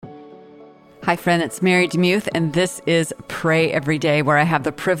Hi, friend. It's Mary DeMuth, and this is Pray Every Day, where I have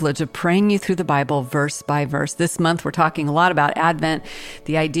the privilege of praying you through the Bible verse by verse. This month, we're talking a lot about Advent,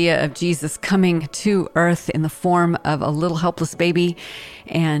 the idea of Jesus coming to earth in the form of a little helpless baby,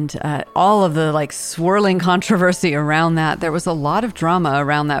 and all of the swirling controversy around that. There was a lot of drama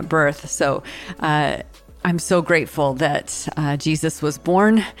around that birth. So, I'm so grateful that Jesus was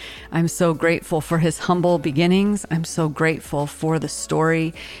born. I'm so grateful for his humble beginnings. I'm so grateful for the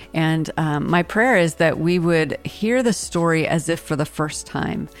story. And my prayer is that we would hear the story as if for the first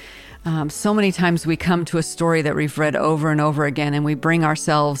time. So many times we come to a story that we've read over and over again, and we bring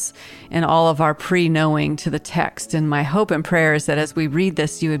ourselves and all of our pre-knowing to the text. And my hope and prayer is that as we read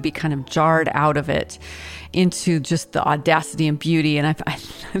this, you would be kind of jarred out of it into just the audacity and beauty. And I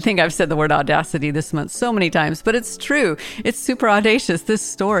think I've said the word audacity this month so many times, but it's true. It's super audacious. This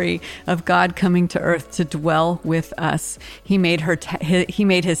story of God coming to earth to dwell with us. He made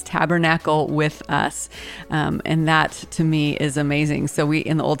his tabernacle with us. And that to me is amazing. So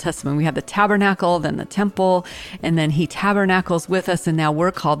in the Old Testament, we have the tabernacle, then the temple, and then he tabernacles with us. And now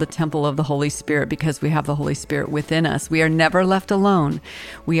we're called the temple of the Holy Spirit because we have the Holy Spirit within us. We are never left alone.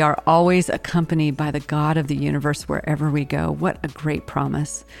 We are always accompanied by the God of the universe wherever we go. What a great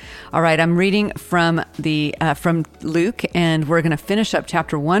promise. All right, I'm reading from Luke, and we're going to finish up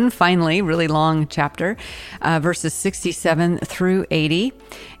chapter 1, finally, really long chapter, verses 67 through 80.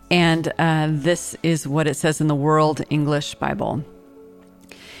 And this is what it says in the World English Bible.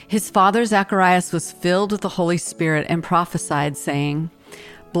 His father Zacharias was filled with the Holy Spirit and prophesied, saying,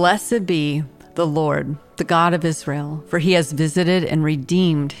 "Blessed be the Lord, the God of Israel, for he has visited and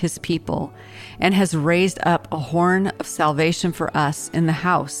redeemed his people, and has raised up a horn of salvation for us in the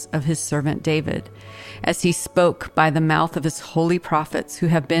house of his servant David, as he spoke by the mouth of his holy prophets who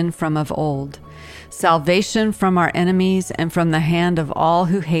have been from of old, salvation from our enemies and from the hand of all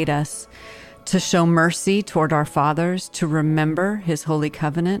who hate us, to show mercy toward our fathers, to remember his holy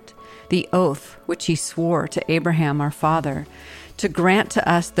covenant, the oath which he swore to Abraham our father, to grant to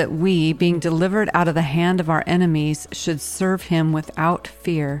us that we, being delivered out of the hand of our enemies, should serve him without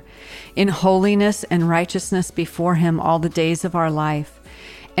fear, in holiness and righteousness before him all the days of our life.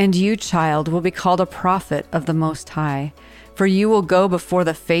 And you, child, will be called a prophet of the Most High, for you will go before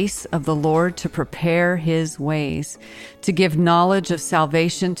the face of the Lord to prepare his ways, to give knowledge of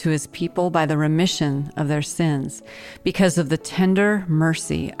salvation to his people by the remission of their sins, because of the tender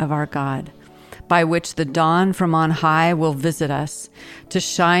mercy of our God, by which the dawn from on high will visit us, to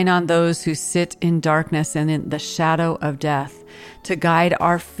shine on those who sit in darkness and in the shadow of death, to guide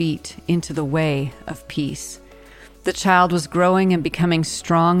our feet into the way of peace. The child was growing and becoming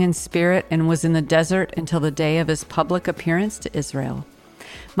strong in spirit and was in the desert until the day of his public appearance to Israel."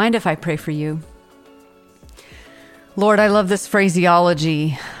 Mind if I pray for you? Lord, I love this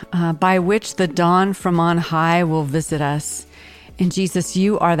phraseology, by which the dawn from on high will visit us. And Jesus,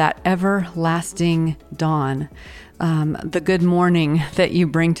 you are that everlasting dawn, the good morning that you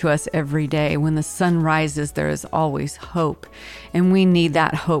bring to us every day. When the sun rises, there is always hope. And we need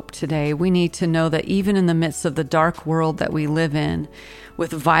that hope today. We need to know that even in the midst of the dark world that we live in,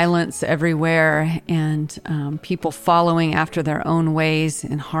 with violence everywhere and people following after their own ways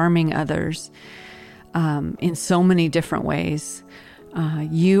and harming others in so many different ways,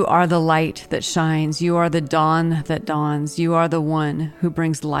 you are the light that shines. You are the dawn that dawns. You are the one who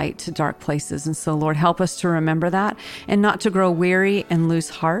brings light to dark places. And so, Lord, help us to remember that and not to grow weary and lose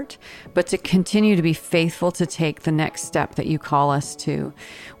heart, but to continue to be faithful to take the next step that you call us to.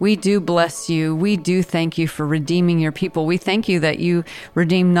 We do bless you. We do thank you for redeeming your people. We thank you that you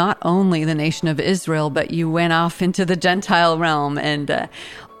redeemed not only the nation of Israel, but you went off into the Gentile realm, and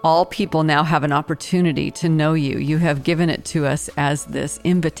all people now have an opportunity to know you. You have given it to us as this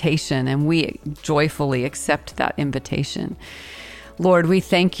invitation, and we joyfully accept that invitation. Lord, we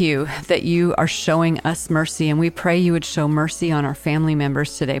thank you that you are showing us mercy, and we pray you would show mercy on our family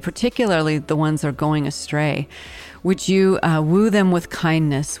members today, particularly the ones that are going astray. Would you woo them with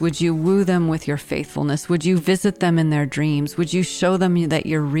kindness? Would you woo them with your faithfulness? Would you visit them in their dreams? Would you show them that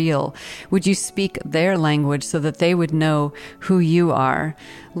you're real? Would you speak their language so that they would know who you are?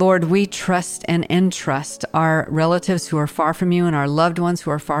 Lord, we trust and entrust our relatives who are far from you and our loved ones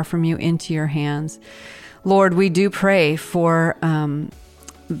who are far from you into your hands. Lord, we do pray for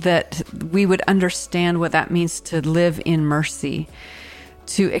that we would understand what that means to live in mercy,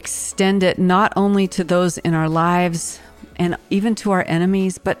 to extend it not only to those in our lives and even to our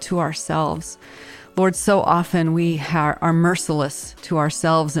enemies, but to ourselves. Lord, so often we are merciless to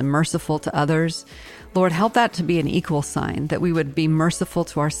ourselves and merciful to others. Lord, help that to be an equal sign, that we would be merciful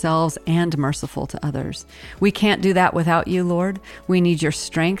to ourselves and merciful to others. We can't do that without you, Lord. We need your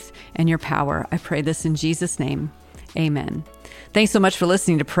strength and your power. I pray this in Jesus' name. Amen. Thanks so much for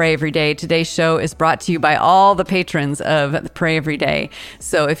listening to Pray Every Day. Today's show is brought to you by all the patrons of Pray Every Day.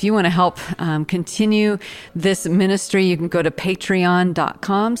 So if you want to help continue this ministry, you can go to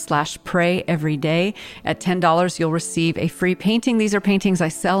patreon.com/prayeveryday. At $10, you'll receive a free painting. These are paintings I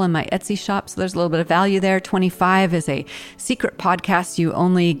sell in my Etsy shop, so there's a little bit of value there. $25 is a secret podcast you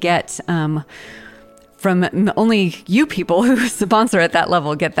only get from only you people who sponsor at that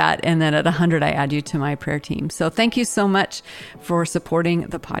level get that. And then at $100, I add you to my prayer team. So thank you so much for supporting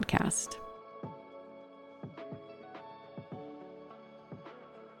the podcast.